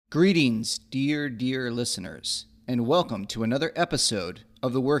Greetings, dear listeners, and welcome to another episode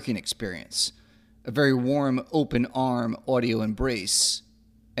of The Working Experience, a very warm, open arm audio embrace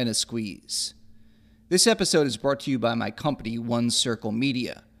and a squeeze. This episode is brought to you by my company, One Circle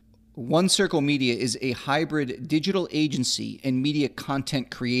Media. One Circle Media is a hybrid digital agency and media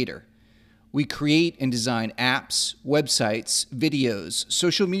content creator. We create and design apps, websites, videos,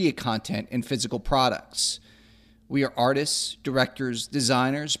 social media content, and physical products. We are artists, directors,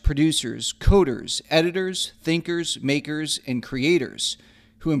 designers, producers, coders, editors, thinkers, makers, and creators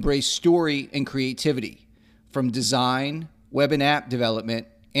who embrace story and creativity, from design, web and app development,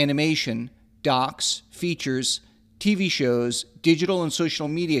 animation, docs, features, TV shows, digital and social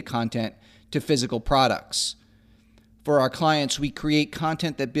media content, to physical products. For our clients, we create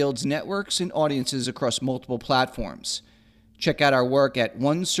content that builds networks and audiences across multiple platforms. Check out our work at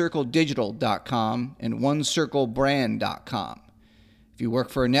onecircledigital.com and onecirclebrand.com. If you work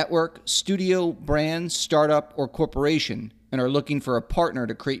for a network, studio, brand, startup, or corporation and are looking for a partner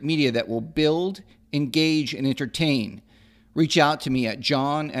to create media that will build, engage, and entertain, reach out to me at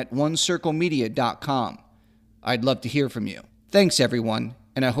john@onecirclemedia.com. I'd love to hear from you. Thanks, everyone,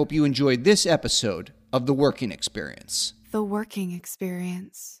 and I hope you enjoyed this episode of The Working Experience. The Working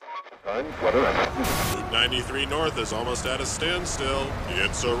Experience. Route 93 North is almost at a standstill.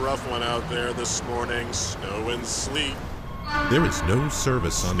 It's a rough one out there this morning, snow and sleet. There is no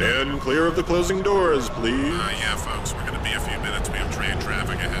service on the... Stand clear of the closing doors, please. Yeah, folks, we're going to be a few minutes. We have train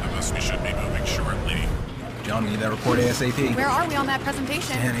traffic ahead of us. We should be moving shortly. John, we need that report ASAP. Where are we on that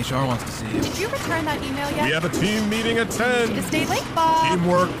presentation? Dan, HR wants to see you. Did you return that email yet? We have a team meeting at 10. To stay late, Bob.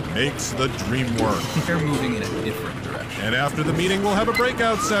 Teamwork makes the dream work. They're moving in a different direction. And after the meeting, we'll have a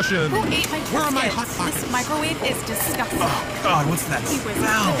breakout session. Who ate my Where are my biscuits? hot pockets? This microwave is disgusting. Oh, God, what's that He was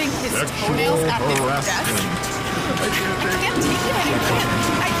smell? clipping his Sexual toenails at his harassment. desk. I can't take it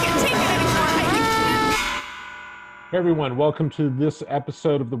anymore. I can't take it anymore. Hey everyone, welcome to this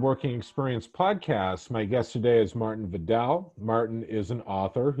episode of the Working Experience podcast. My guest today is Martin Vidal. Martin is an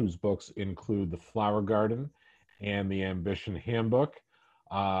author whose books include The Flower Garden and The Ambition Handbook,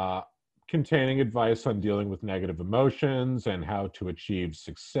 containing advice on dealing with negative emotions and how to achieve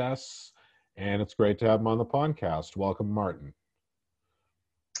success. And it's great to have him on the podcast. Welcome, Martin.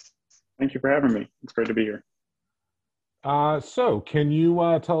 Thank you for having me. It's great to be here. So can you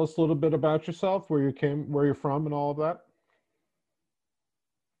tell us a little bit about yourself, where you're from, and all of that?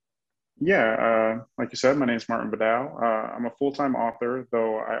 Yeah, like you said, my name is Martin Vidal. I'm a full-time author,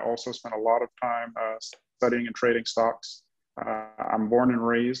 though I also spent a lot of time studying and trading stocks. I'm born and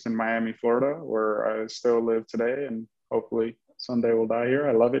raised in Miami, Florida, where I still live today, and hopefully someday will die here.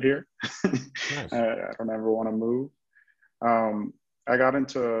 I love it here. Nice. I don't ever want to move. I got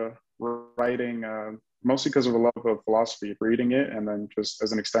into writing mostly because of a love of philosophy, reading it, and then just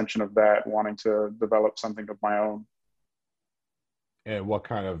as an extension of that, wanting to develop something of my own. And what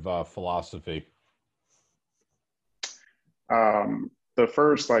kind of philosophy? The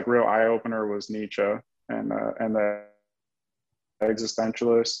first real eye-opener was Nietzsche and the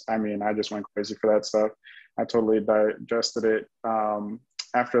existentialist. I mean, I just went crazy for that stuff. I totally digested it.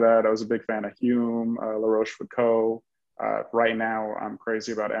 After that, I was a big fan of Hume, La Rochefoucauld. Right now, I'm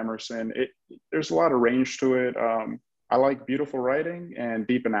crazy about Emerson. There's a lot of range to it. I like beautiful writing and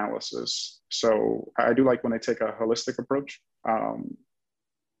deep analysis. So I do like when they take a holistic approach. And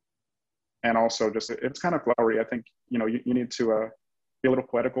also just, it's kind of flowery. I think, you need to be a little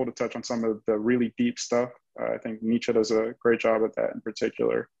poetical to touch on some of the really deep stuff. I think Nietzsche does a great job at that in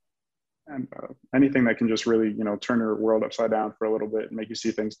particular. And anything that can just really, turn your world upside down for a little bit and make you see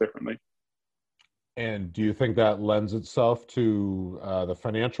things differently. And do you think that lends itself to the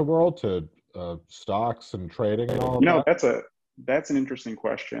financial world, to stocks and trading and all of that? That's an interesting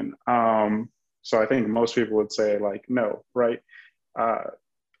question. So I think most people would say no, right? I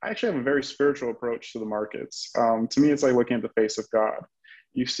actually have a very spiritual approach to the markets. To me, it's like looking at the face of God.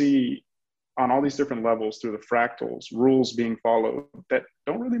 You see on all these different levels through the fractals, rules being followed that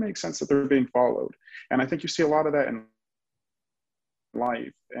don't really make sense that they're being followed. And I think you see a lot of that in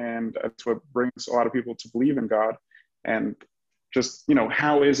life, and that's what brings a lot of people to believe in God. And just,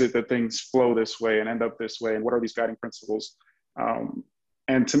 how is it that things flow this way and end up this way, and what are these guiding principles?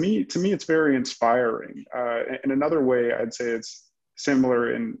 And to me, it's very inspiring. In another way, I'd say it's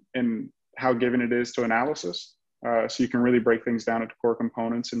similar in how given it is to analysis. So you can really break things down into core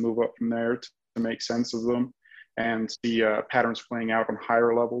components and move up from there to make sense of them, and see patterns playing out on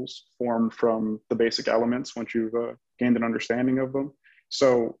higher levels formed from the basic elements once you've gained an understanding of them.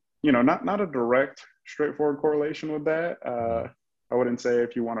 So, not a direct, straightforward correlation with that. I wouldn't say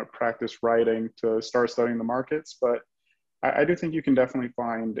if you want to practice writing to start studying the markets, but I do think you can definitely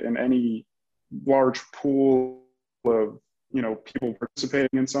find in any large pool of, people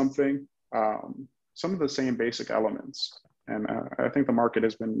participating in something, some of the same basic elements. And I think the market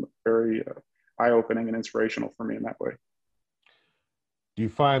has been very eye-opening and inspirational for me in that way. Do you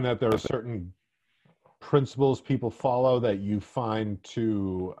find that there are certain principles people follow that you find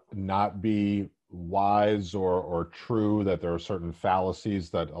to not be wise or true, that there are certain fallacies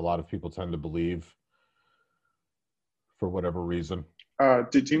that a lot of people tend to believe for whatever reason? Do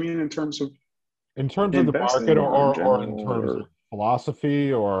you mean in terms of the market, or in or in general, terms of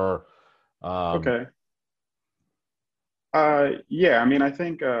philosophy, or Okay. Yeah, I mean, I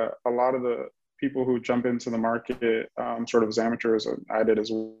think a lot of the people who jump into the market sort of as amateurs, I did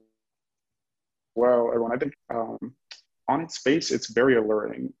as well, everyone, I think on its face, it's very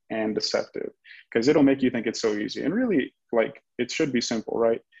alluring and deceptive because it'll make you think it's so easy. And really, like, it should be simple,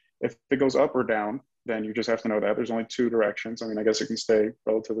 right? If it goes up or down, then you just have to know that there's only two directions. I mean, I guess it can stay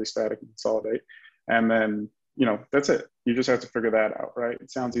relatively static and consolidate. And then, that's it. You just have to figure that out, right?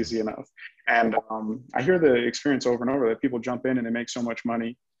 It sounds easy enough. And I hear the experience over and over that people jump in and they make so much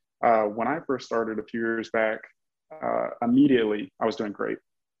money. When I first started a few years back, immediately I was doing great.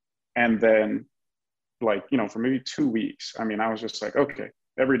 And then, like, for maybe 2 weeks, I mean, I was just like, okay,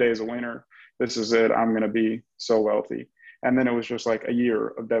 every day is a winner. This is it. I'm going to be so wealthy. And then it was just like a year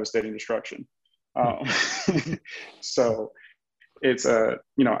of devastating destruction. So it's,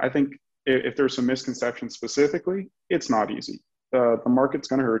 I think if there's some misconceptions specifically, it's not easy. The market's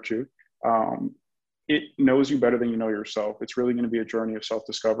going to hurt you. It knows you better than you know yourself. It's really going to be a journey of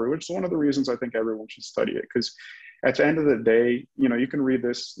self-discovery, which is one of the reasons I think everyone should study it. Because at the end of the day, you can read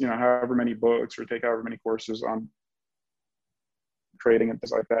this, however many books or take however many courses on trading and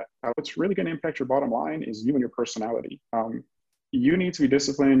things like that. What's really going to impact your bottom line is you and your personality. You need to be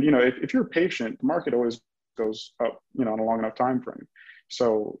disciplined. If you're patient, the market always goes up, on a long enough time frame.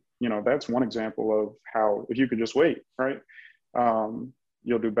 So, that's one example of how, if you could just wait, right?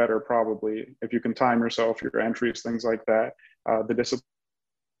 You'll do better probably if you can time yourself, your entries, things like that. The discipline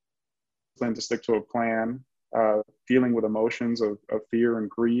to stick to a plan, dealing with emotions of fear and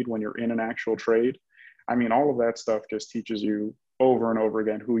greed when you're in an actual trade. I mean, all of that stuff just teaches you over and over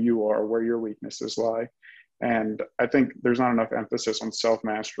again who you are, where your weaknesses lie. And I think there's not enough emphasis on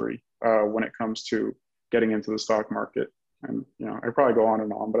self-mastery when it comes to getting into the stock market. And, I probably go on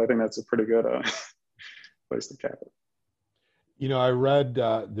and on, but I think that's a pretty good place to cap it. I read,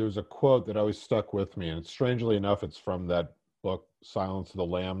 there's a quote that always stuck with me, and strangely enough, it's from that book, Silence of the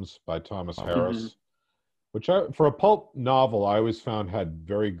Lambs by Thomas Harris, which for a pulp novel, I always found had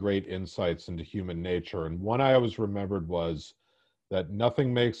very great insights into human nature. And one I always remembered was that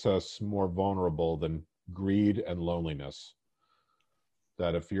nothing makes us more vulnerable than greed and loneliness.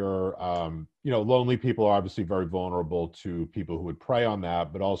 That if you're, lonely people are obviously very vulnerable to people who would prey on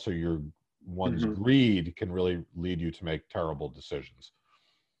that, but also one's greed can really lead you to make terrible decisions.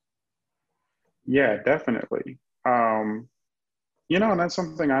 Yeah, definitely. And that's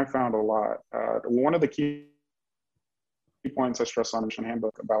something I found a lot. One of the key points I stress on in the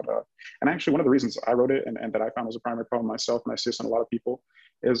handbook about, and actually one of the reasons I wrote it and that I found was a primary problem myself, and I see this in a lot of people,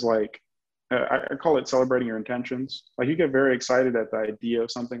 is like, I call it celebrating your intentions. Like, you get very excited at the idea of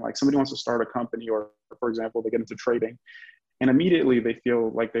something, like somebody wants to start a company, or for example, they get into trading, and immediately they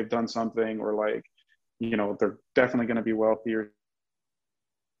feel like they've done something, or like, they're definitely going to be wealthy or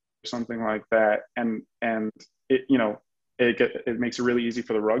something like that. And it, it makes it really easy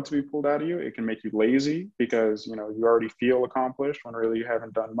for the rug to be pulled out of you. It can make you lazy because, you already feel accomplished when really you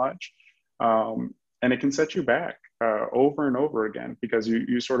haven't done much. And it can set you back over and over again because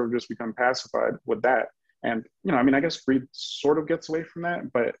you sort of just become pacified with that. And, I guess greed sort of gets away from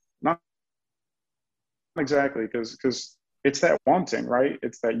that, but not exactly, because it's that wanting, right?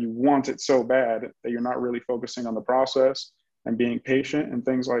 It's that you want it so bad that you're not really focusing on the process and being patient and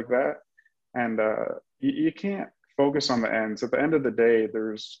things like that. And you can't focus on the ends. At the end of the day,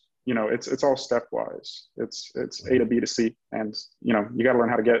 there's, it's all stepwise. It's A to B to C. And, you got to learn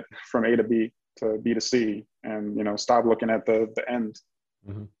how to get from A to B to B to C, and, stop looking at the end,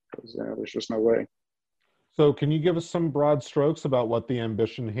 because there's just no way. So can you give us some broad strokes about what the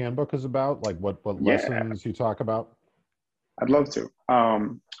Ambition Handbook is about? Like what lessons you talk about? I'd love to.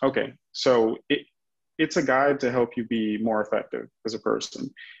 Okay. So it's a guide to help you be more effective as a person.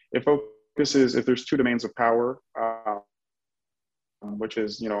 It focuses, if there's two domains of power, which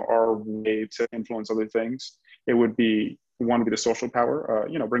is, our way to influence other things, it would be, one would be the social power,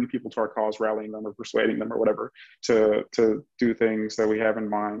 bringing people to our cause, rallying them or persuading them or whatever to do things that we have in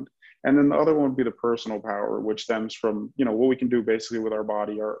mind. And then the other one would be the personal power, which stems from, what we can do basically with our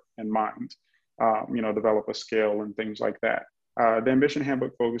body and mind. develop a skill and things like that. The Ambition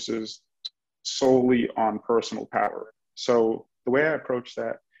Handbook focuses solely on personal power. So the way I approach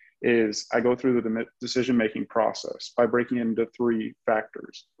that is I go through the decision-making process by breaking it into three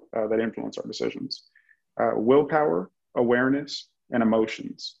factors that influence our decisions: willpower, awareness, and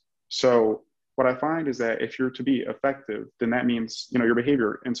emotions. So what I find is that if you're to be effective, then that means, your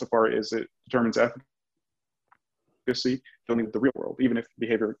behavior insofar as it determines efficacy dealing with the real world, even if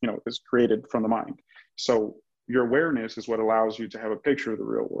behavior, is created from the mind. So your awareness is what allows you to have a picture of the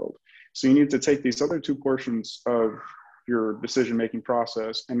real world. So you need to take these other two portions of your decision-making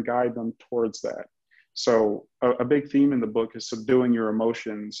process and guide them towards that. So a big theme in the book is subduing your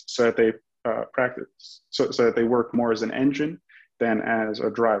emotions so that they practice, so that they work more as an engine than as a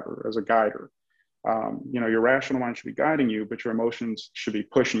driver, as a guider. Your rational mind should be guiding you, but your emotions should be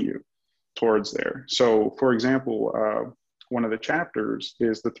pushing you towards there. So for example, one of the chapters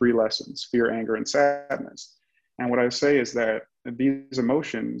is the three lessons: fear, anger, and sadness. And what I say is that these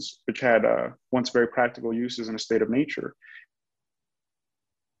emotions, which had once very practical uses in a state of nature,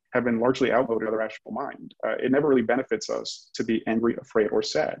 have been largely outmoded by the rational mind. It never really benefits us to be angry, afraid, or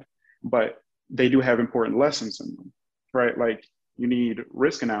sad, but they do have important lessons in them, right? Like you need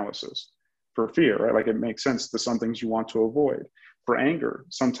risk analysis for fear, right? Like it makes sense to some things you want to avoid. For anger,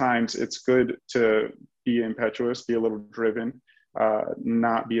 sometimes it's good to be impetuous, be a little driven,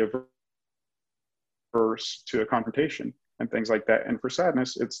 not be averse to a confrontation and things like that. And for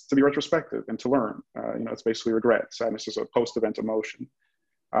sadness, it's to be retrospective and to learn. It's basically regret. Sadness is a post-event emotion.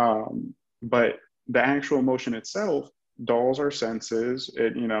 But the actual emotion itself dulls our senses.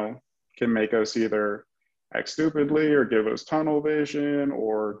 It, can make us either act stupidly or give us tunnel vision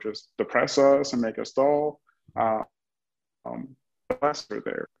or just depress us and make us dull. Are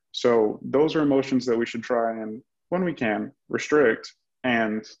there. So those are emotions that we should try and, when we can, restrict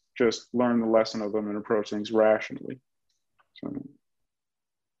and just learn the lesson of them and approach things rationally.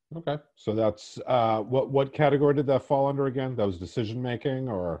 Okay, so that's what category did that fall under again? That was decision making,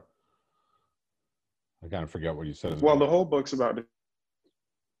 or I kind of forget what you said. Well, the whole book's about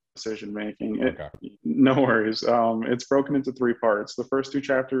decision making. Okay. No worries. It's broken into three parts. The first two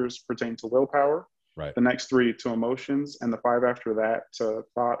chapters pertain to willpower. Right. The next three to emotions, and the five after that to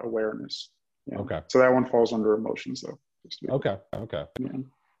thought awareness. Yeah. Okay. So that one falls under emotions, though. Okay. Yeah.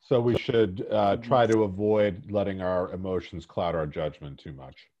 So we should try to avoid letting our emotions cloud our judgment too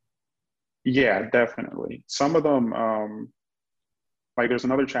much. Yeah, definitely. Some of them, like there's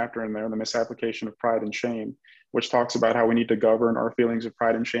another chapter in there, the misapplication of pride and shame, which talks about how we need to govern our feelings of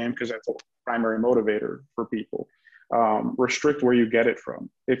pride and shame because that's a primary motivator for people. Restrict where you get it from.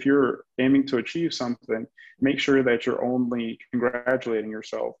 If you're aiming to achieve something, make sure that you're only congratulating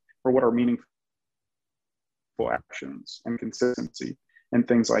yourself for what are meaningful actions and consistency and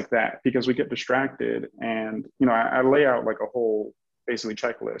things like that, because we get distracted. And, I lay out like a whole basically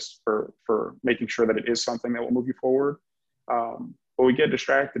checklist for making sure that it is something that will move you forward. But we get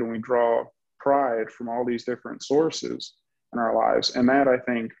distracted and we draw pride from all these different sources in our lives. And that, I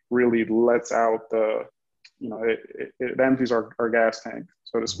think, really lets out it empties our gas tank,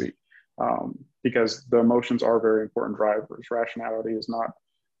 so to speak, because the emotions are very important drivers. Rationality is not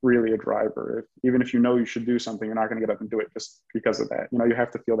really a driver. Even if you should do something, you're not going to get up and do it just because of that. You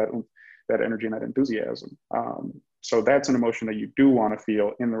have to feel that energy and that enthusiasm. So that's an emotion that you do want to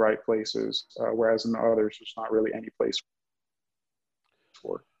feel in the right places, whereas in others, there's not really any place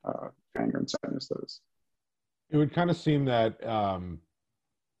for anger and sadness. It would kind of seem that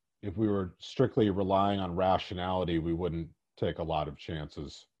if we were strictly relying on rationality, we wouldn't take a lot of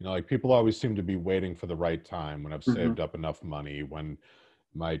chances. Like people always seem to be waiting for the right time, when I've saved up enough money, when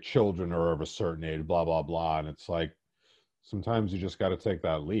my children are of a certain age, blah, blah, blah. And it's like, sometimes you just got to take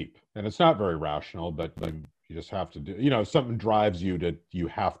that leap. And it's not very rational, but you just have to do, if something drives you you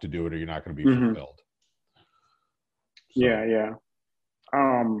have to do it or you're not going to be fulfilled. So. Yeah.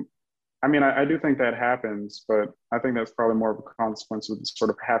 I do think that happens, but I think that's probably more of a consequence of the sort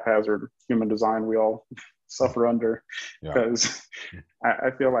of haphazard human design we all suffer under. Because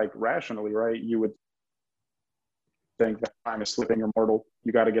I feel like rationally, right, you would think that time is slipping, you're mortal,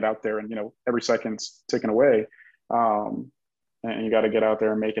 you got to get out there and, every second's ticking away. And you got to get out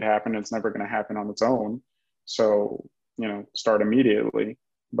there and make it happen. It's never going to happen on its own. So, start immediately.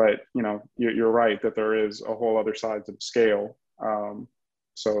 But, you're right that there is a whole other side to the scale.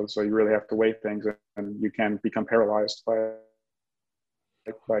 So you really have to weigh things, and you can become paralyzed by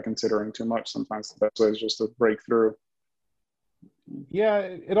considering too much. Sometimes the best way is just to break through. Yeah,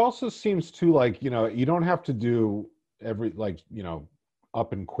 it also seems too like, you don't have to do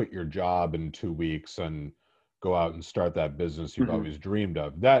up and quit your job in 2 weeks and go out and start that business you've Mhm. always dreamed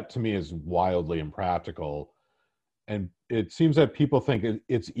of. That to me is wildly impractical. And it seems that people think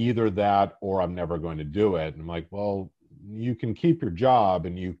it's either that or I'm never going to do it. And I'm like, well, you can keep your job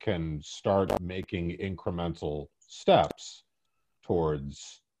and you can start making incremental steps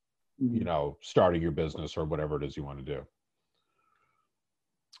towards, you Mhm. know, starting your business or whatever it is you want to do.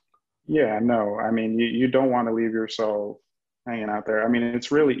 Yeah, no, I mean, you don't want to leave yourself hanging out there. I mean,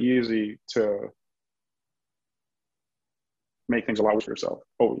 it's really easy to make things a lot worse for yourself,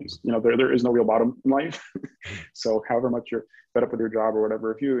 always. You know, there is no real bottom in life. So however much you're fed up with your job or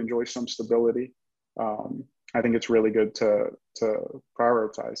whatever, if you enjoy some stability, I think it's really good to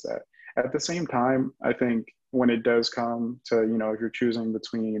prioritize that. At the same time, I think when it does come to, you know, if you're choosing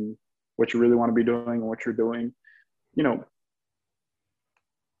between what you really want to be doing and what you're doing, you know,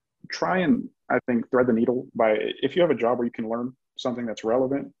 try and, I think, thread the needle by, if you have a job where you can learn something that's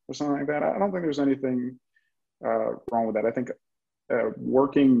relevant or something like that, I don't think there's anything wrong with that. I think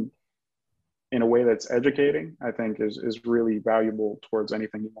working in a way that's educating, I think is really valuable towards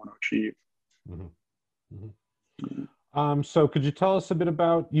anything you want to achieve. Mm-hmm. Mm-hmm. So could you tell us a bit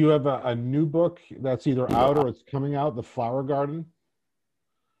about, you have a new book that's either out or it's coming out, The Flower Garden?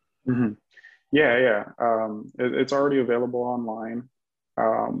 Mm-hmm. Yeah. It's already available online.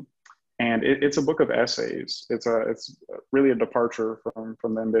 And it's a book of essays. It's really a departure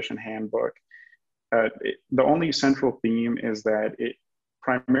from the Ambition Handbook. The only central theme is that it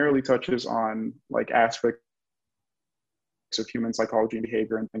primarily touches on like aspects of human psychology and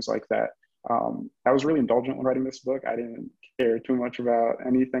behavior and things like that. I was really indulgent when writing this book. I didn't care too much about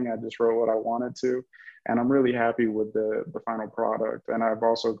anything. I just wrote what I wanted to. And I'm really happy with the final product. And I've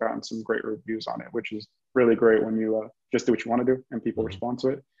also gotten some great reviews on it, which is really great when you just do what you want to do and people Mm-hmm. respond to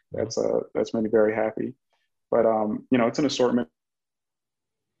it. That's made me very happy. But you know, it's an assortment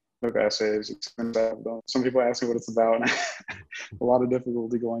of essays. Some people ask me what it's about, and a lot of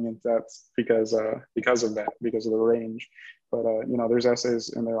difficulty going into that because of the range. But you know, there's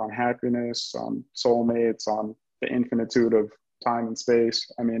essays in there on happiness, on soulmates, on the infinitude of time and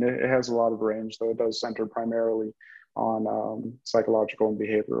space. I mean, it has a lot of range, though it does center primarily on psychological and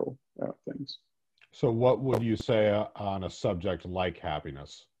behavioral things. So what would you say on a subject like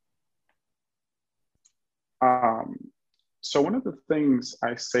happiness? So one of the things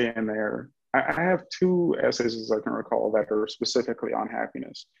I say in there, I have two essays, as I can recall, that are specifically on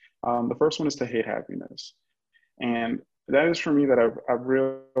happiness. The first one is To Hate Happiness. And that is for me that I've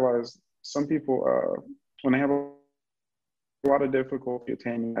realized some people, when they have a lot of difficulty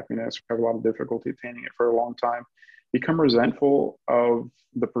attaining happiness, have a lot of difficulty attaining it for a long time, become resentful of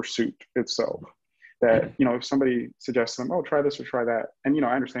the pursuit itself. That, you know, if somebody suggests to them, oh, try this or try that. And, you know,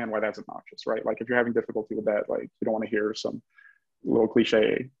 I understand why that's obnoxious, right? Like if you're having difficulty with that, like you don't want to hear some little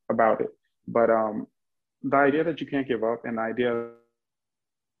cliche about it. But the idea that you can't give up and the idea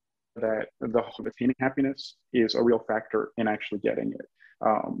that the whole attaining happiness is a real factor in actually getting it.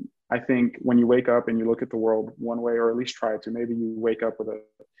 I think when you wake up and you look at the world one way, or at least try to, maybe you wake up with a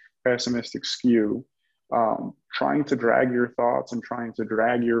pessimistic skew, trying to drag your thoughts and trying to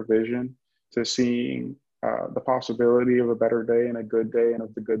drag your vision to seeing the possibility of a better day and a good day and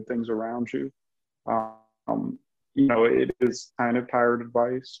of the good things around you. You know, it is kind of tired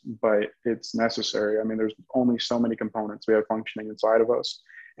advice, but it's necessary. I mean, there's only so many components we have functioning inside of us.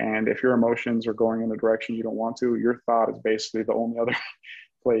 And if your emotions are going in a direction you don't want to, your thought is basically the only other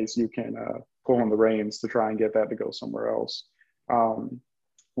place you can pull on the reins to try and get that to go somewhere else.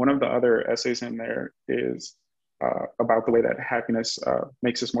 One of the other essays in there is about the way that happiness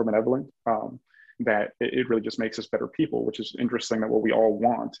makes us more benevolent, that it really just makes us better people, which is interesting that what we all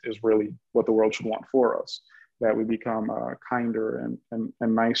want is really what the world should want for us, that we become kinder and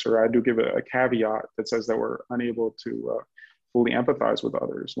nicer. I do give a caveat that says that we're unable to fully empathize with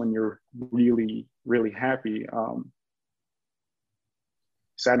others. When you're really, really happy,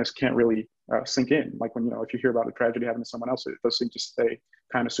 sadness can't really sink in. Like when, you know, if you hear about a tragedy happening to someone else, it does seem to stay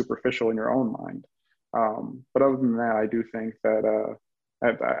kind of superficial in your own mind. But other than that, I do think that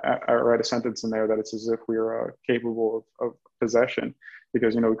I read a sentence in there that it's as if we're capable of possession,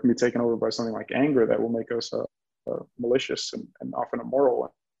 because, you know, we can be taken over by something like anger that will make us malicious and often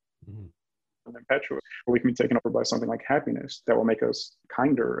immoral and impetuous, or we can be taken over by something like happiness that will make us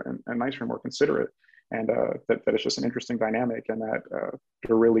kinder and nicer and more considerate. And that it's just an interesting dynamic, and that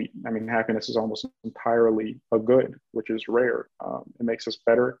they're really, I mean, happiness is almost entirely a good, which is rare. It makes us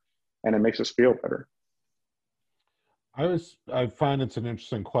better, and it makes us feel better. I find it's an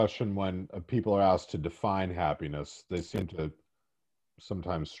interesting question when people are asked to define happiness. They seem to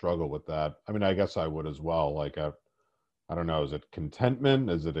sometimes struggle with that. I mean, I guess I would as well. Like, I don't know, is it contentment?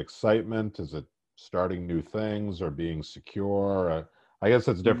 Is it excitement? Is it starting new things or being secure? I guess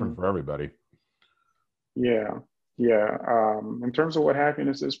it's different for everybody. Yeah. Yeah. In terms of what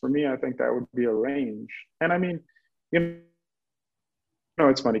happiness is for me, I think that would be a range. And I mean, you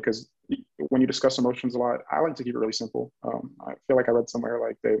it's funny because when you discuss emotions a lot, I like to keep it really simple. I feel like I read somewhere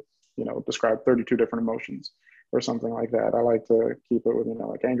like they, described 32 different emotions or something like that. I like to keep it with,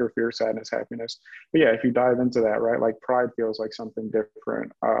 like anger, fear, sadness, happiness. But yeah, if you dive into that, right, like pride feels like something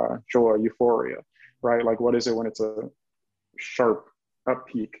different, joy, euphoria, right? Like what is it when it's a sharp up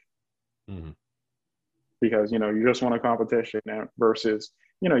peak? Mm-hmm. Because, you just won a competition versus,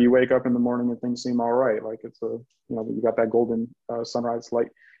 you wake up in the morning and things seem all right. Like it's you got that golden sunrise light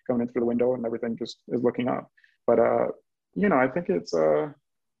coming in through the window and everything just is looking up. But,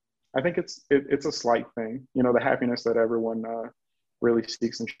 I think it's a slight thing, the happiness that everyone really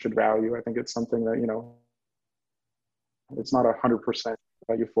seeks and should value. I think it's something that, it's not 100%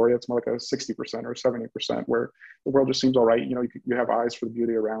 euphoria. It's more like a 60% or 70% where the world just seems all right. You have eyes for the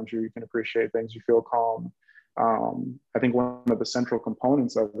beauty around you. You can appreciate things. You feel calm. I think one of the central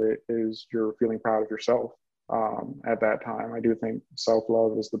components of it is you're feeling proud of yourself at that time. I do think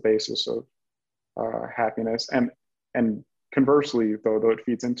self-love is the basis of happiness. And conversely, though it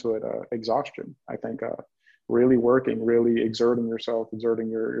feeds into it, exhaustion. I think really working, really exerting yourself, exerting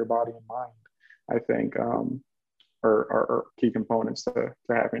your body and mind, I think are key components to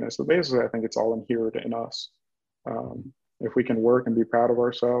happiness. But basically, I think it's all inherent in us. If we can work and be proud of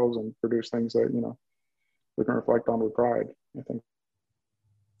ourselves and produce things that, we can reflect on with pride, I think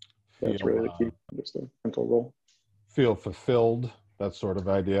that's really the key, just a mental goal. Feel fulfilled, that sort of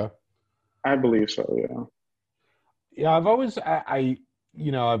idea. I believe so, yeah. Yeah, I've always, I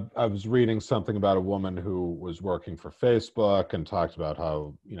was reading something about a woman who was working for Facebook and talked about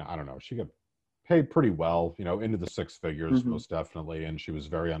how, I don't know, she got paid pretty well, into the six figures, most definitely. And she was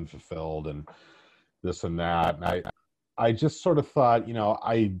very unfulfilled and this and that. And I just sort of thought,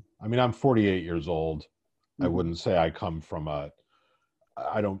 I mean, I'm 48 years old. I wouldn't say I come from I'm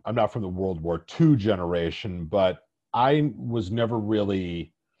not from the World War II generation, but I was never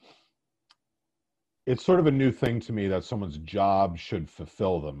really, it's sort of a new thing to me that someone's job should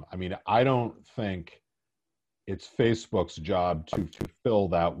fulfill them. I mean, I don't think it's Facebook's job to fulfill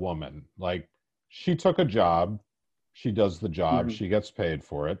that woman. Like, she took a job, she does the job, she gets paid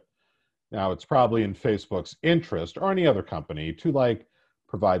for it. Now, it's probably in Facebook's interest, or any other company, to like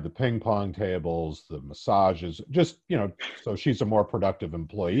provide the ping pong tables, the massages, just, so she's a more productive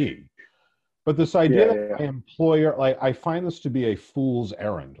employee. But this idea that my employer, like, I find this to be a fool's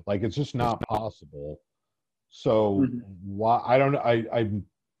errand. Like, it's just not possible. So why, I don't know,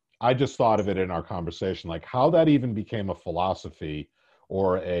 I just thought of it in our conversation, like how that even became a philosophy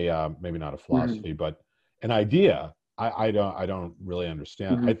or a, maybe not a philosophy, but an idea. I don't really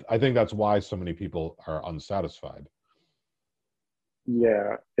understand. I think that's why so many people are unsatisfied.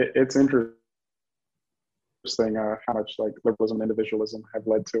 Yeah, it's interesting how much like liberalism and individualism have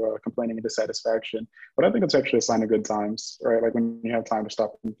led to complaining and dissatisfaction. But I think it's actually a sign of good times, right? Like when you have time to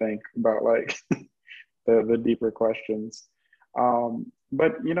stop and think about like the deeper questions.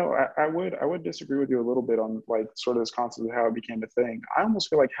 But I would disagree with you a little bit on like sort of this concept of how it became a thing. I almost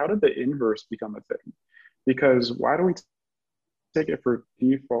feel like, how did the inverse become a thing? Because why do we take it for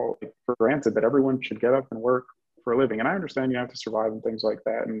default, like, for granted that everyone should get up and work for a living? And I understand you have to survive and things like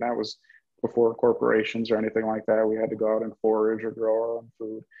that. And that was before corporations or anything like that. We had to go out and forage or grow our own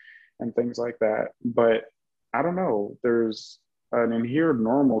food and things like that. But I don't know, there's an inherent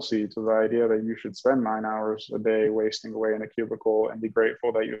normalcy to the idea that you should spend 9 hours a day wasting away in a cubicle and be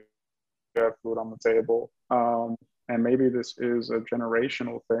grateful that you have food on the table. And maybe this is a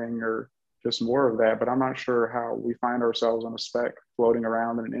generational thing or just more of that, but I'm not sure how we find ourselves on a speck floating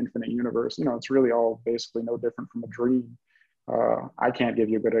around in an infinite universe. It's really all basically no different from a dream. I can't give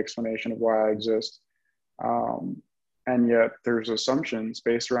you a good explanation of why I exist. And yet there's assumptions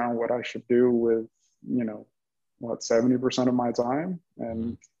based around what I should do with, 70% of my time,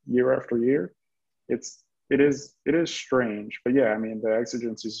 and year after year. It is strange, but yeah, I mean, the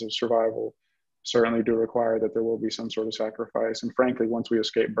exigencies of survival certainly do require that there will be some sort of sacrifice. And frankly, once we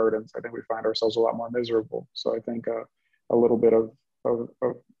escape burdens, I think we find ourselves a lot more miserable. So I think a little bit of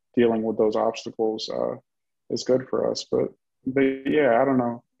dealing with those obstacles is good for us. But yeah, I don't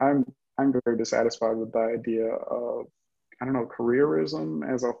know. I'm very dissatisfied with the idea of, I don't know,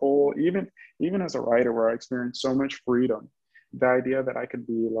 careerism as a whole. Even as a writer, where I experienced so much freedom, the idea that I could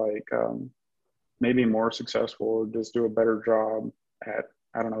be like maybe more successful or just do a better job at,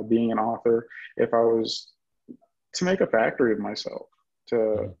 I don't know, being an author if I was to make a factory of myself,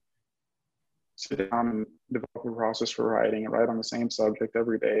 to sit down and develop a process for writing and write on the same subject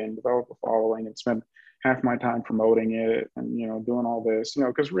every day and develop a following and spend half my time promoting it and, doing all this,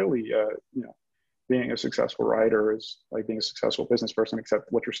 because really, being a successful writer is like being a successful business person,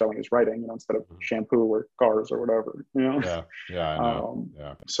 except what you're selling is writing, instead of shampoo or cars or whatever, Yeah, I know.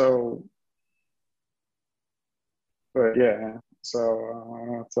 Yeah. So, but yeah, so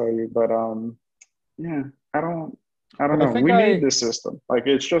I'll tell you, but yeah, I don't know. We need this system. Like,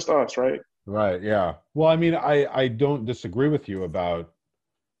 it's just us, right? Right. Yeah. Well, I mean, I don't disagree with you about,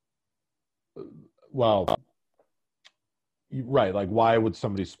 well, right. Like, why would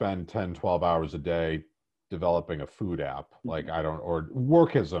somebody spend 10, 12 hours a day developing a food app? Like, I don't, or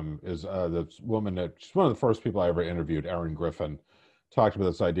workism is this woman that, she's one of the first people I ever interviewed, Erin Griffin, talked about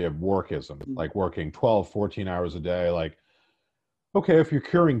this idea of workism, like working 12, 14 hours a day. Like, okay, if you're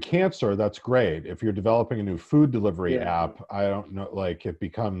curing cancer, that's great. If you're developing a new food delivery app, I don't know, like, it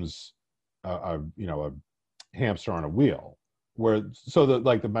becomes a hamster on a wheel. Where so that,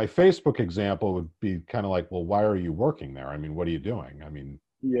 like, my Facebook example would be kind of like, well, why are you working there? I mean, what are you doing? I mean,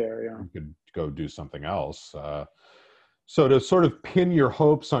 you could go do something else. So to sort of pin your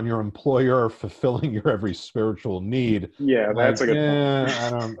hopes on your employer fulfilling your every spiritual need, that's a good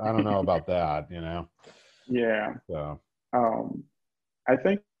point. I don't know about that, Yeah. So I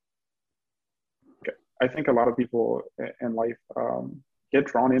think a lot of people in life get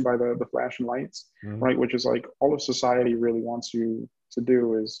drawn in by the flashing lights, right? Which is like all of society really wants you to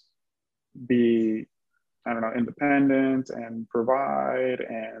do is be, I don't know, independent and provide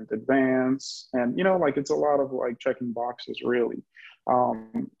and advance. And, like, it's a lot of like checking boxes, really.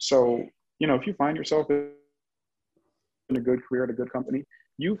 So, if you find yourself in a good career at a good company,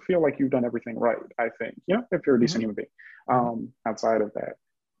 you feel like you've done everything right, I think, if you're a decent human being, outside of that.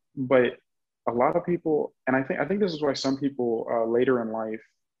 But a lot of people, and I think this is why some people later in life,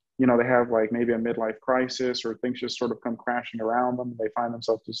 they have like maybe a midlife crisis or things just sort of come crashing around them. They find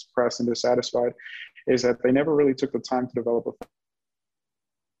themselves depressed and dissatisfied, is that they never really took the time to develop a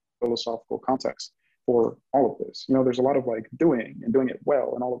philosophical context for all of this. There's a lot of like doing and doing it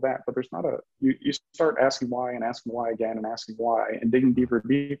well and all of that, but there's not you start asking why and asking why again and asking why and digging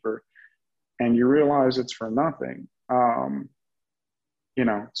deeper, and you realize it's for nothing.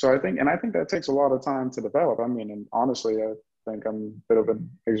 So I think that takes a lot of time to develop. I mean, and honestly, I think I'm a bit of an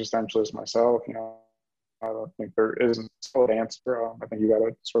existentialist myself. I don't think there is a solid answer. I think you got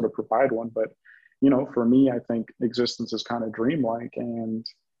to sort of provide one. But, for me, I think existence is kind of dreamlike. And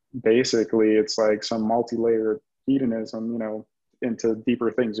basically, it's like some multi-layered hedonism, into deeper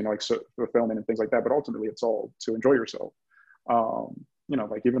things, like fulfillment and things like that. But ultimately, it's all to enjoy yourself.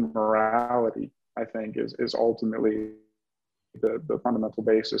 Like even morality, I think, is ultimately the fundamental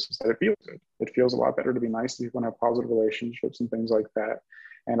basis is that it feels good. It feels a lot better to be nice to people and have positive relationships and things like that.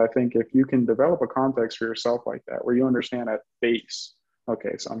 And I think if you can develop a context for yourself like that, where you understand at base,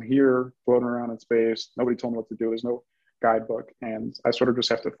 okay, so I'm here floating around in space. Nobody told me what to do. There's no guidebook. And I sort of just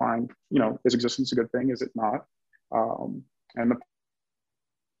have to find, is existence a good thing? Is it not? And the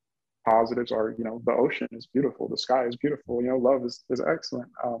positives are, the ocean is beautiful. The sky is beautiful. Love is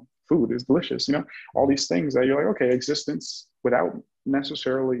excellent. Food is delicious. All these things that you're like, okay, existence without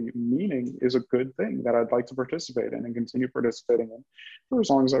necessarily meaning is a good thing that I'd like to participate in and continue participating in for as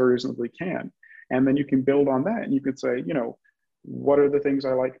long as I reasonably can. And then you can build on that and you could say, what are the things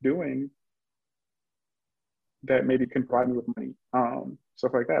I like doing that maybe can provide me with money?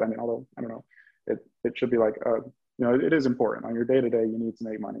 Stuff like that. I mean, although I don't know, it should be like, it is important on your day-to-day, you need to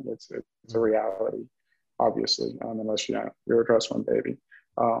make money. It's a reality, obviously, unless you're a trust fund baby.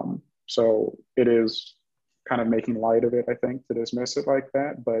 So it is kind of making light of it, I think, to dismiss it like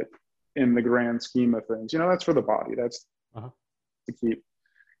that. But in the grand scheme of things, that's for the body. That's to keep,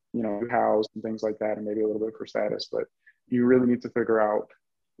 housed and things like that, and maybe a little bit for status. But you really need to figure out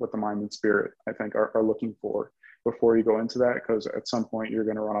what the mind and spirit, I think, are looking for before you go into that, because at some point you're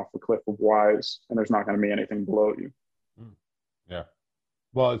going to run off the cliff of whys and there's not going to be anything below you. Yeah.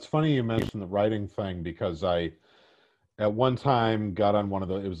 Well, it's funny you mentioned the writing thing, because I, at one time, got on one of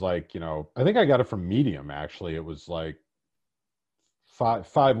the, it was like, I think I got it from Medium, actually. It was like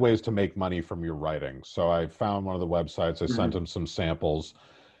five ways to make money from your writing. So I found one of the websites, I sent them some samples,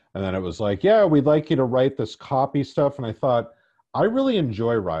 and then it was like, yeah, we'd like you to write this copy stuff. And I thought, I really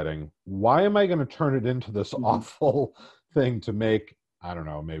enjoy writing. Why am I going to turn it into this awful thing to make, I don't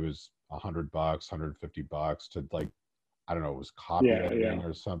know, maybe it was $100, $150 to, like, I don't know, it was copy editing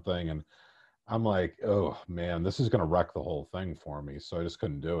or something. And I'm like, oh man, this is going to wreck the whole thing for me. So I just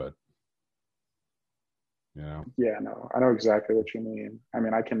couldn't do it. Yeah, no, I know exactly what you mean. I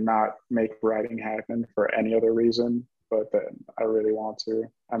mean, I cannot make writing happen for any other reason but then I really want to.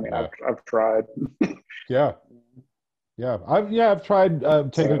 I mean, Yeah. I've tried. Yeah. Yeah. I've tried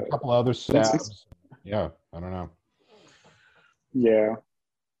taking a couple other stabs. Yeah. I don't know. Yeah.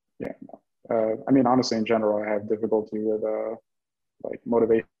 Yeah. I mean, honestly, in general, I have difficulty with like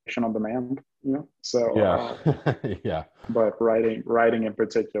motivation on demand, you know? So, Yeah. Yeah. but writing in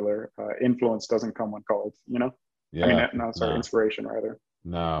particular, influence doesn't come when called, you know? I mean, Yeah. no, sorry, No. inspiration rather.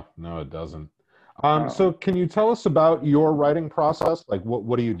 No, it doesn't. So Um, can you tell us about your writing process? Like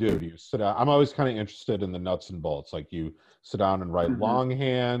what do you do? Do you sit down? I'm always kind of interested in the nuts and bolts. Like you sit down and write mhm.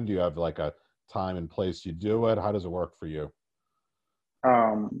 longhand? Do you have like a time and place you do it? How does it work for you?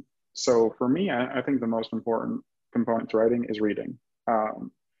 Um, so for me, I think the most important component to writing is reading.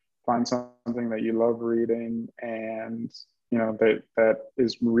 Um, find something that you love reading, and you know that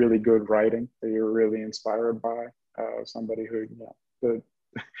is really good writing that you're really inspired by. Somebody who, you know, the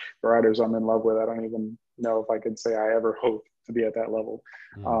writers I'm in love with, I don't even know if I could say I ever hope to be at that level.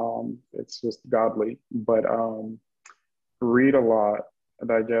 Mm. It's just godly. But read a lot,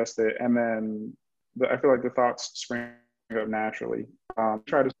 digest it, and then I feel like the thoughts spring up naturally.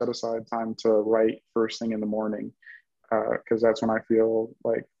 Try to set aside time to write first thing in the morning, because that's when I feel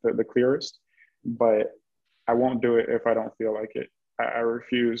like the clearest. But I won't do it if I don't feel like it. I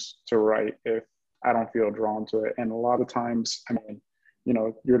refuse to write if I don't feel drawn to it. And a lot of times, I mean, you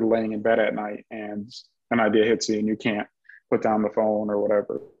know, you're laying in bed at night and an idea hits you and you can't put down the phone or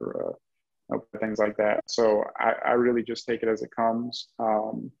whatever, or, things like that. So I really just take it as it comes.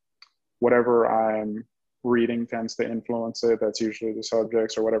 Whatever I'm reading tends to influence it. That's usually the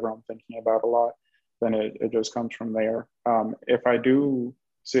subjects or whatever I'm thinking about a lot. Then it just comes from there. If I do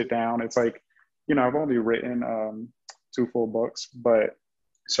sit down, it's like, you know, I've only written 2 full books, but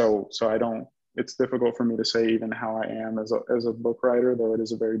so I don't. It's difficult for me to say even how I am as a book writer, though it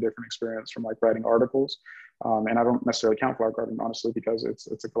is a very different experience from like writing articles. And I don't necessarily count blog writing, honestly, because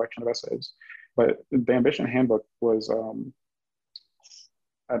it's a collection of essays. But the Ambition Handbook was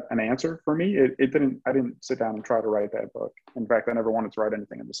an answer for me. It didn't. I didn't sit down and try to write that book. In fact, I never wanted to write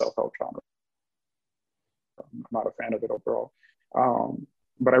anything in the self-help genre. I'm not a fan of it overall.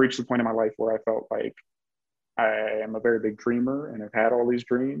 But I reached the point in my life where I felt like I am a very big dreamer and have had all these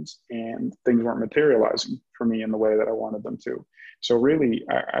dreams, and things weren't materializing for me in the way that I wanted them to. So really,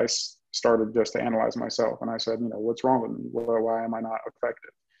 I started just to analyze myself, and I said, you know, what's wrong with me? Why am I not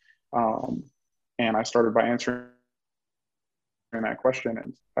effective? And I started by answering that question.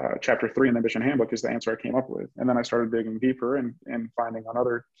 And chapter 3 in the Ambition Handbook is the answer I came up with. And then I started digging deeper and finding on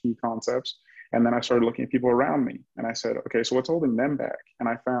other key concepts. And then I started looking at people around me, and I said, okay, so what's holding them back? And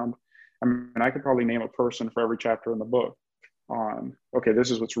I found, I mean, I could probably name a person for every chapter in the book on, okay,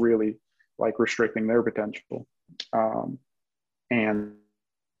 this is what's really like restricting their potential. And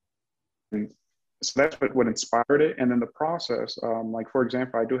so that's what inspired it. And then the process, like for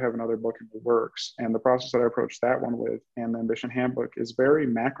example, I do have another book in the works, and the process that I approached that one with and the Ambition Handbook is very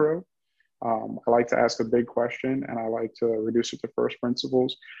macro. I like to ask a big question, and I like to reduce it to first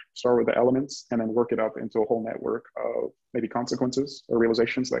principles, start with the elements, and then work it up into a whole network of maybe consequences or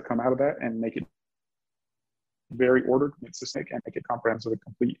realizations that come out of that, and make it very ordered and systemic, and make it comprehensive and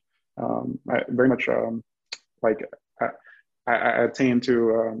complete. I very much like I attain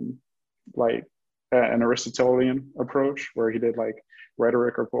to like an Aristotelian approach where he did like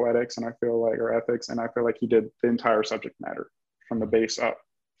rhetoric or poetics, and I feel like, or ethics, and I feel like he did the entire subject matter from the base up.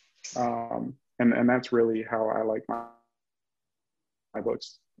 And that's really how I like my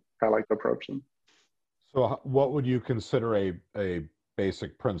books. I like to approach them. So what would you consider a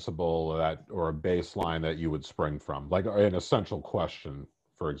basic principle that, or a baseline that you would spring from, like an essential question,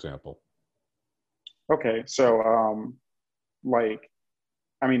 for example? Okay, so like,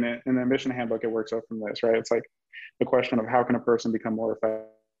 I mean, in the Ambition Handbook, it works out from this, right? It's like the question of how can a person become more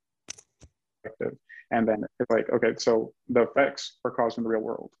effective? And then it's like, okay, so the effects are caused in the real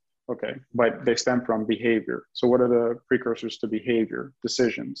world. Okay, but they stem from behavior. So what are the precursors to behavior?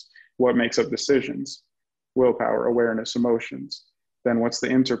 Decisions. What makes up decisions? Willpower, awareness, emotions. Then what's the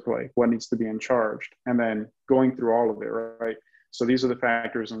interplay? What needs to be in charge? And then going through all of it, right? So these are the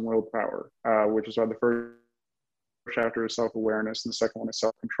factors in willpower, which is why the first chapter is self-awareness and the second one is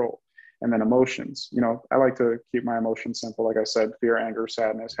self-control. And then emotions. You know, I like to keep my emotions simple. Like I said, fear, anger,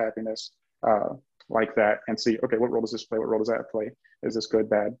 sadness, happiness, like that, and see, okay, what role does this play? What role does that play? Is this good,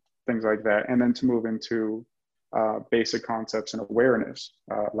 bad? Things like that. And then to move into basic concepts and awareness,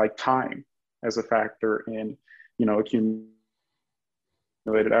 like time as a factor in, you know, accumulated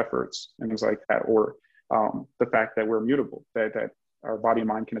efforts and things like that, or the fact that we're mutable, that our body and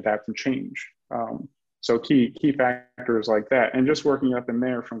mind can adapt and change. So key factors like that, and just working up in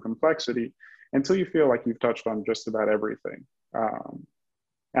there from complexity until you feel like you've touched on just about everything.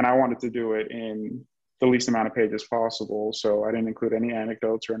 And I wanted to do it in the least amount of pages possible. So I didn't include any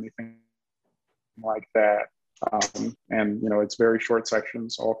anecdotes or anything like that. And, it's very short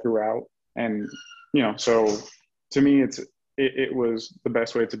sections all throughout. And, so to me, it was the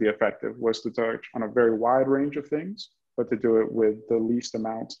best way to be effective was to touch on a very wide range of things, but to do it with the least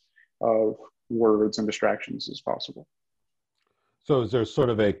amount of words and distractions as possible. So is there sort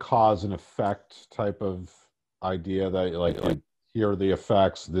of a cause and effect type of idea that like here are the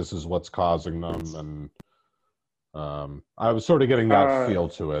effects, this is what's causing them, and I was sort of getting that feel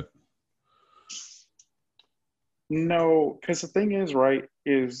to it. No, because the thing is, right,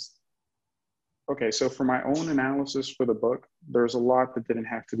 okay, so for my own analysis for the book, there's a lot that didn't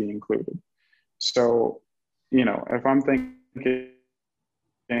have to be included. So, if I'm thinking,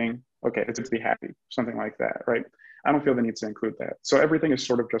 okay, it's to be happy, something like that, right? I don't feel the need to include that. So everything is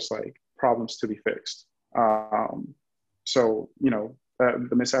sort of just like problems to be fixed. So,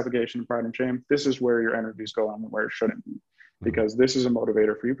 the misapplication of pride and shame, this is where your energy is going and where it shouldn't be, because this is a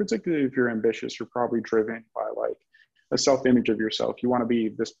motivator for you, particularly if you're ambitious. You're probably driven by like a self-image of yourself. You want to be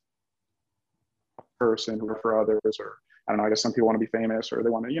this person for others, or I don't know, I guess some people want to be famous, or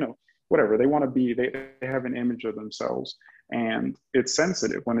they want to, whatever they want to be. They have an image of themselves, and it's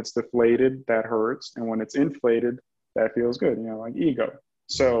sensitive. When it's deflated, that hurts. And when it's inflated, that feels good, like ego.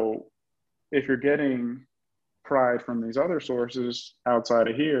 So if you're getting pride from these other sources outside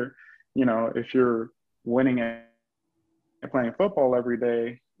of here, if you're winning and playing football every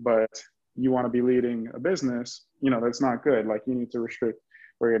day, but you want to be leading a business, that's not good. Like, you need to restrict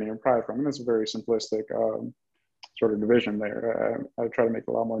where you're getting your pride from. And that's a very simplistic sort of division there. I try to make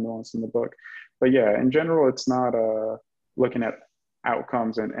a lot more nuance in the book. But yeah, in general, it's not looking at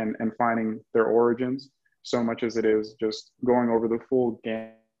outcomes and finding their origins so much as it is just going over the full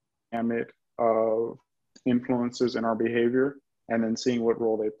gamut of influences in our behavior and then seeing what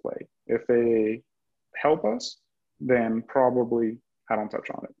role they play. If they help us, then probably I don't touch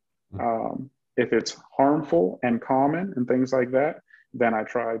on it. If it's harmful and common and things like that, then I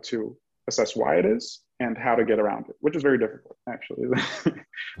try to assess why it is and how to get around it, which is very difficult, actually.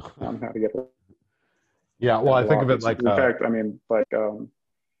 How to get around. Yeah, well, I think of it like... In fact, I mean, like... oh,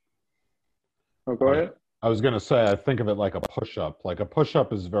 go ahead. I was going to say, I think of it like a push-up. Like a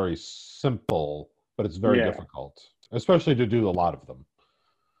push-up is very simple, but it's very difficult, especially to do a lot of them.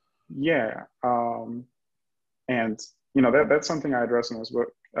 Yeah. And, that's something I address in this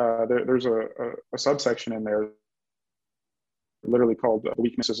book. There's a subsection in there literally called the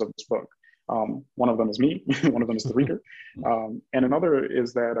weaknesses of this book. One of them is me, one of them is the reader. And another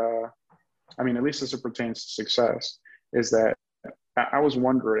is that, at least as it pertains to success, is that I was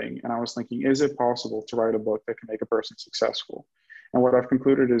wondering and I was thinking, is it possible to write a book that can make a person successful? And what I've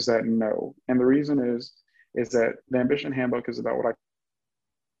concluded is that no. And the reason is that the Ambition Handbook is about what I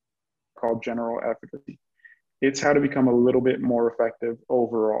call general efficacy. It's how to become a little bit more effective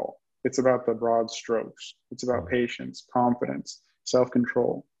overall. It's about the broad strokes. It's about patience, confidence,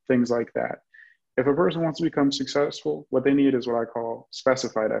 self-control, things like that. If a person wants to become successful, what they need is what I call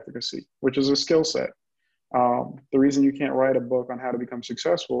specified efficacy, which is a skill set. The reason you can't write a book on how to become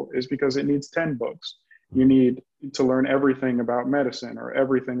successful is because it needs 10 books. You need to learn everything about medicine or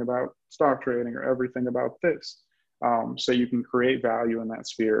everything about stock trading or everything about this. So you can create value in that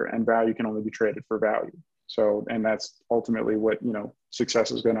sphere, and value can only be traded for value. So, and that's ultimately what,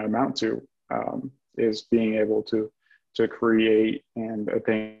 success is going to amount to, is being able to create and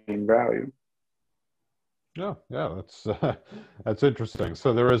attain value. Yeah, that's interesting.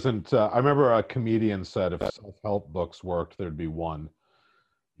 So there isn't, I remember a comedian said if self-help books worked, there'd be one.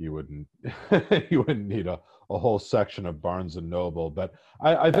 You wouldn't, you wouldn't need a whole section of Barnes and Noble. But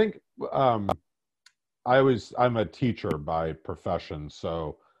I think I'm a teacher by profession.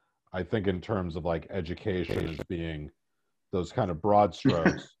 So I think in terms of like education as being those kind of broad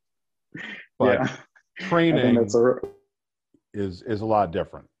strokes, but training is a lot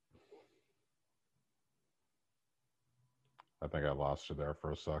different. I think I lost you there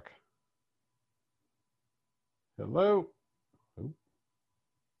for a sec. Hello? Ooh.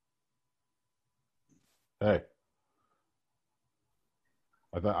 Hey.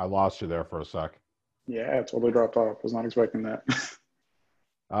 I thought I lost you there for a sec. Yeah, it totally dropped off. I was not expecting that.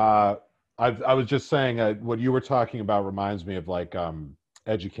 I was just saying what you were talking about reminds me of like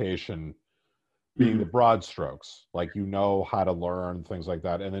education being the broad strokes, like how to learn, things like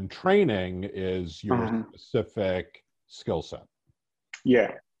that. And then training is your specific skill set.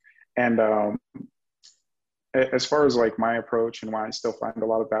 Yeah. And as far as like my approach and why I still find a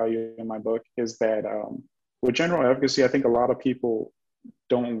lot of value in my book is that with general efficacy, I think a lot of people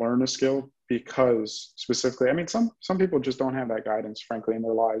don't learn a skill because specifically, I mean, some people just don't have that guidance, frankly, in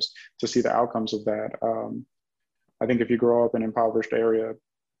their lives to see the outcomes of that. I think if you grow up in an impoverished area,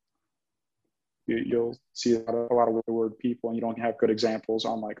 you'll see a lot of wayward people, and you don't have good examples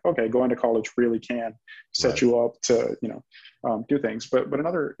on like, okay, going to college really can set you up to, do things. But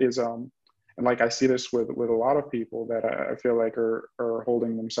another is, and like I see this with a lot of people that I feel like are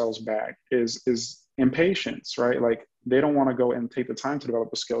holding themselves back is impatience, right? Like they don't want to go and take the time to develop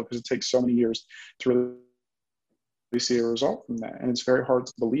a skill because it takes so many years to really see a result from that. And it's very hard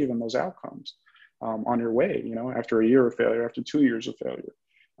to believe in those outcomes on your way, after a year of failure, after 2 years of failure.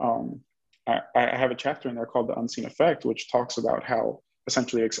 I have a chapter in there called The Unseen Effect, which talks about how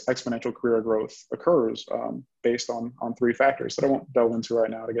essentially exponential career growth occurs based on 3 factors that I won't delve into right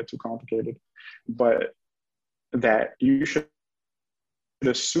now to get too complicated, but that you should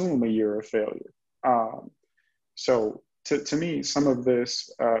assume a year of failure. So to me, some of this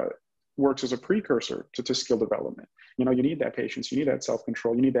works as a precursor to skill development. You need that patience, you need that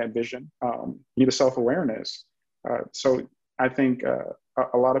self-control, you need that vision, you need a self-awareness. So I think a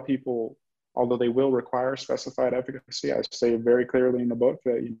lot of people, although they will require specified efficacy, I say very clearly in the book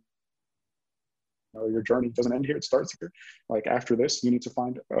that your journey doesn't end here, it starts here. Like after this, you need to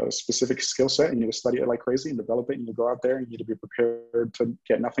find a specific skill set, and you need to study it like crazy and develop it, and you go out there and you need to be prepared to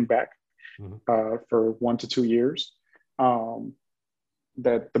get nothing back for 1 to 2 years.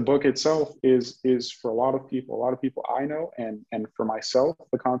 That the book itself is for a lot of people I know, and for myself,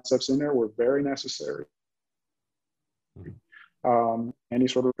 the concepts in there were very necessary. Any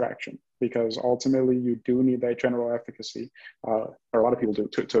sort of traction, because ultimately you do need that general efficacy, or a lot of people do,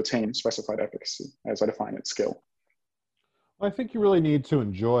 to attain specified efficacy, as I define it, skill. I think you really need to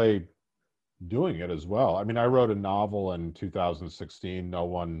enjoy doing it as well. I mean, I wrote a novel in 2016. No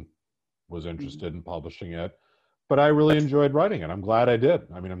one was interested in publishing it, but I really enjoyed writing it. I'm glad I did.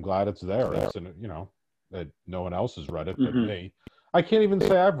 I mean, I'm glad it's there. It's that no one else has read it but me. I can't even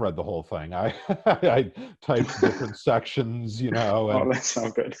say I've read the whole thing. I typed different sections, And, oh, that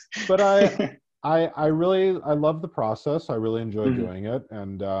sounds good. But I love the process. I really enjoy doing it.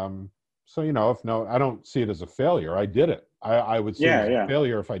 And so, I don't see it as a failure. I did it. I would see it as a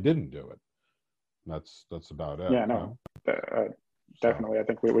failure if I didn't do it. That's about it. Yeah, no, definitely. I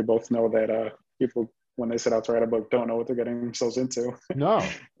think we both know that people, when they set out to write a book, don't know what they're getting themselves into. No.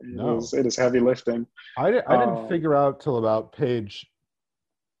 It is heavy lifting. I didn't figure out till about page,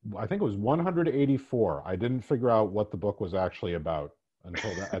 I think it was 184. I didn't figure out what the book was actually about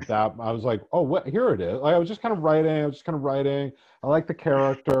until at that. I was like, oh, here it is. Like, I was just kind of writing. I like the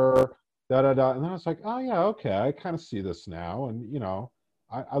character, And then I was like, oh yeah, okay. I kind of see this now. And,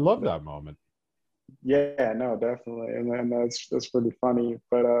 I love that moment. Yeah, no, definitely. And that's pretty funny.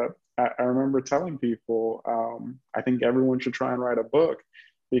 But I remember telling people, I think everyone should try and write a book,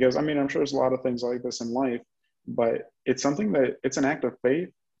 because I'm sure there's a lot of things like this in life, but it's something that it's an act of faith,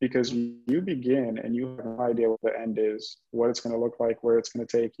 because you begin and you have no idea what the end is, what it's going to look like, where it's going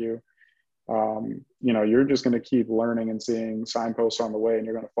to take you. You're just going to keep learning and seeing signposts on the way, and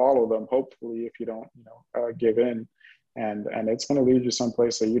you're going to follow them, hopefully, if you don't, give in, and it's going to lead you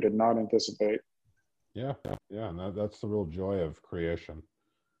someplace that you did not anticipate. Yeah. And that's the real joy of creation.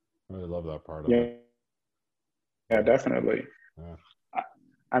 I really love that part of it. Yeah, definitely. Yeah.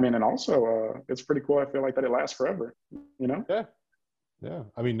 And also, it's pretty cool. I feel like that it lasts forever, Yeah.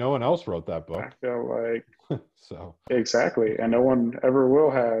 I mean, no one else wrote that book. I feel like so exactly, and no one ever will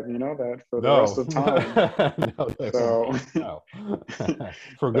have, that for the rest of time. No.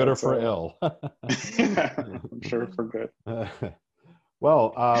 For good or for ill. I'm sure for good.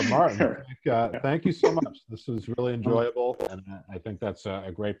 Well, Martin, thank you so much. This was really enjoyable, and I think that's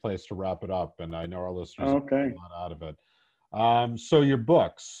a great place to wrap it up. And I know our listeners will get a lot out of it. So your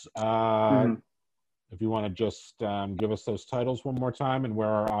books, if you want to just give us those titles one more time and where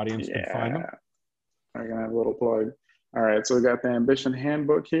our audience can find them. I'm going to have a little plug. All right, so we got the Ambition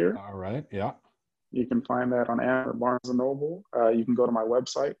Handbook here. All right, yeah. You can find that on Amazon or Barnes & Noble. You can go to my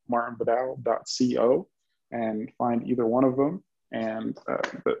website, martinvidal.co, and find either one of them. And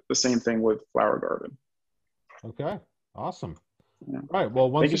the same thing with Flower Garden. Okay, awesome. Yeah. All right, well,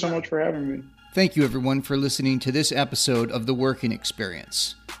 thank you so much for having me. Thank you, everyone, for listening to this episode of The Working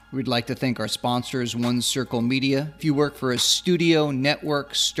Experience. We'd like to thank our sponsors, One Circle Media. If you work for a studio,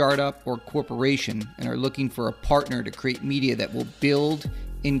 network, startup, or corporation and are looking for a partner to create media that will build,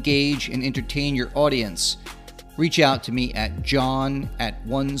 engage, and entertain your audience, reach out to me at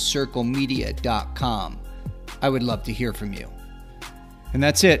john@onecirclemedia.com. I would love to hear from you. And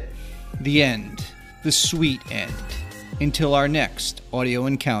that's it. The end. The sweet end. Until our next audio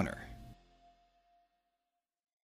encounter.